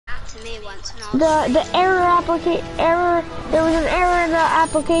to me once when I was The error. There was an error in the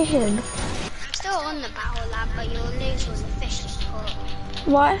application. I'm still on the battle lab, but you'll lose all the fish you caught.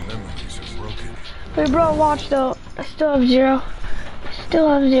 What? Memories are broken. Wait, bro, watch though. I still have 0. Still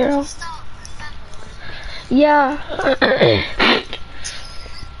have 0. Yeah.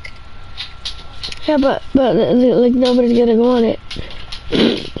 Yeah, but like nobody's gonna go on it.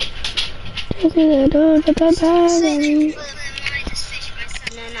 Look at that.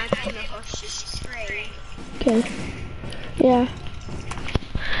 And then I came across just 3. Okay. Yeah.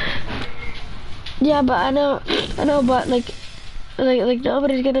 Yeah, but I know, but like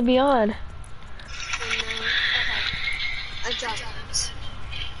nobody's gonna be on. Okay. I dropped it.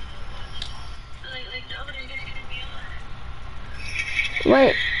 Like nobody's gonna be on.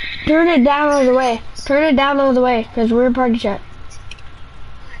 Wait, turn it down all the way. Turn it down all the way, because we're in party chat.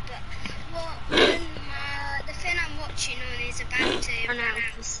 Well, the thing I'm watching on is about to run out of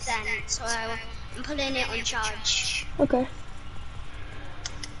percent, so I'm putting it on charge. Okay.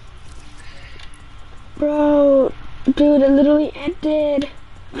 Bro, dude, it literally ended.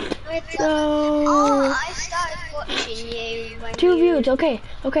 No. Oh, I started watching you when 2 views. Okay.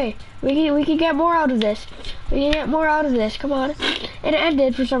 We can get more out of this. Come on. It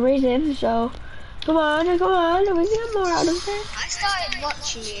ended for some reason, so come on. We can get more out of this. I started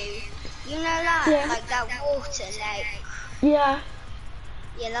watching you. You know that, Yeah. like that water lake. Yeah.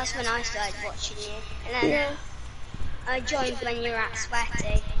 Yeah, that's when I started watching you. And then Yeah. I joined when you were at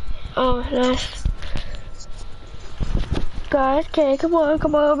Sweaty. Oh, nice. Guys, okay, come on,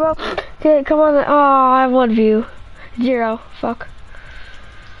 bro. Okay, come on. Oh, I have 1 view. 0. Fuck.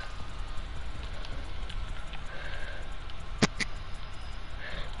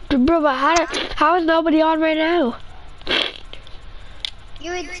 Bro, but how is nobody on right now?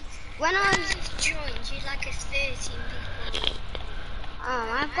 When I joined, you was like a 13 people. Oh,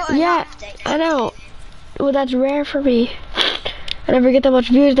 I've got an Yeah, update. I know. Well, that's rare for me. I never get that much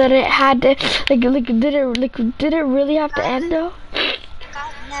views that it had to, did it really have to end though? I've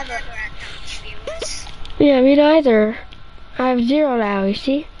never had that much viewers. Yeah, me neither. I have 0 now, you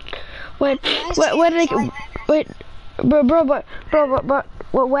see? When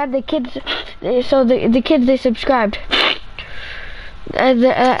the kids, so the kids, they subscribed. And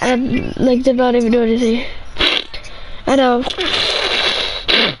like, did not even do anything. I know.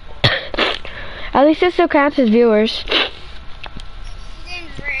 At least it still counts as viewers. You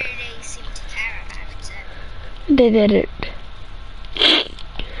didn't really seem to care about it. They didn't.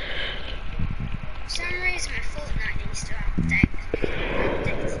 For some reason, my Fortnite needs to update.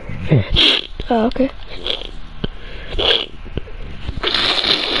 Oh, okay.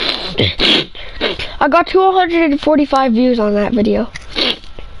 I got 245 views on that video. Do you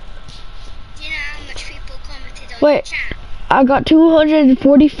know how much people commented on Wait. the chat? I got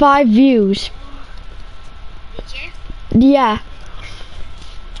 245 views. Did you? Yeah.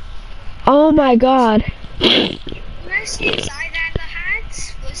 Oh my god. The most views I've ever had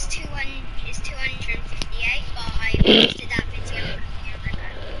was 258, but I posted that video a year ago.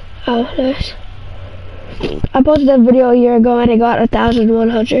 Oh, nice. I posted that video a year ago and it got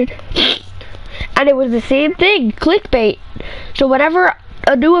 1,100. And it was the same thing, clickbait. So whenever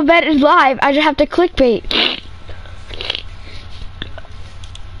a new event is live, I just have to clickbait.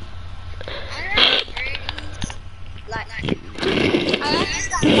 I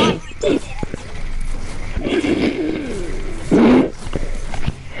understand why you did it.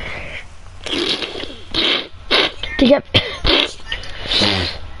 To get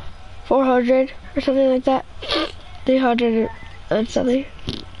 400 or something like that. 300 and something.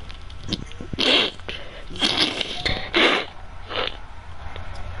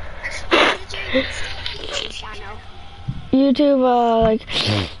 YouTube, like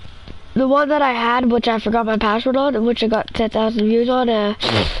the one that I had, which I forgot my password on, which I got 10,000 views on.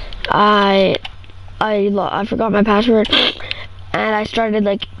 I forgot my password, and I started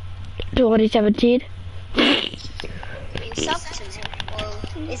like 2017. It's up to me. Well,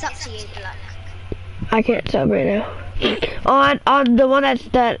 it's up to you, Black. I can't sub right now. On the one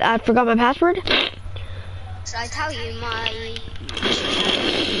that I forgot my password. So I tell you my.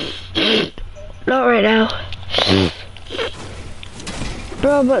 Not right now.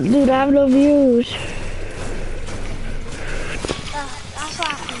 Bro, but dude, I have no views. That's what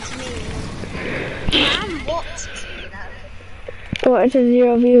happened to me. I'm watching you though. Oh, it says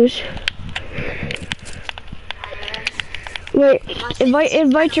 0 views. Wait,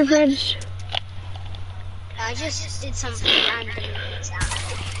 invite your friends. I just did something random.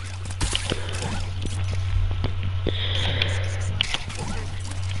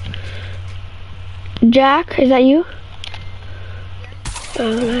 Jack, is that you?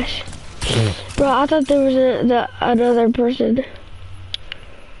 Oh, nice. Bro, I thought there was another person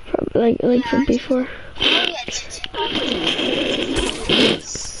from from before.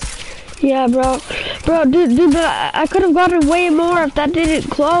 Yeah, bro, dude, but I could have gotten way more if that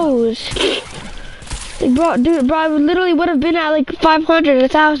didn't close. Like, bro, I literally would have been at like 500,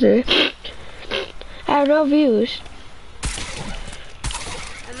 1,000. I have no views.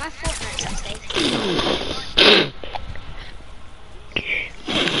 And my Fortnite's updated.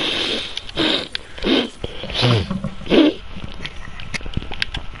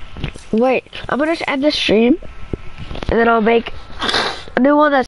 Wait, I'm gonna just end the stream, and then I'll make a new one that's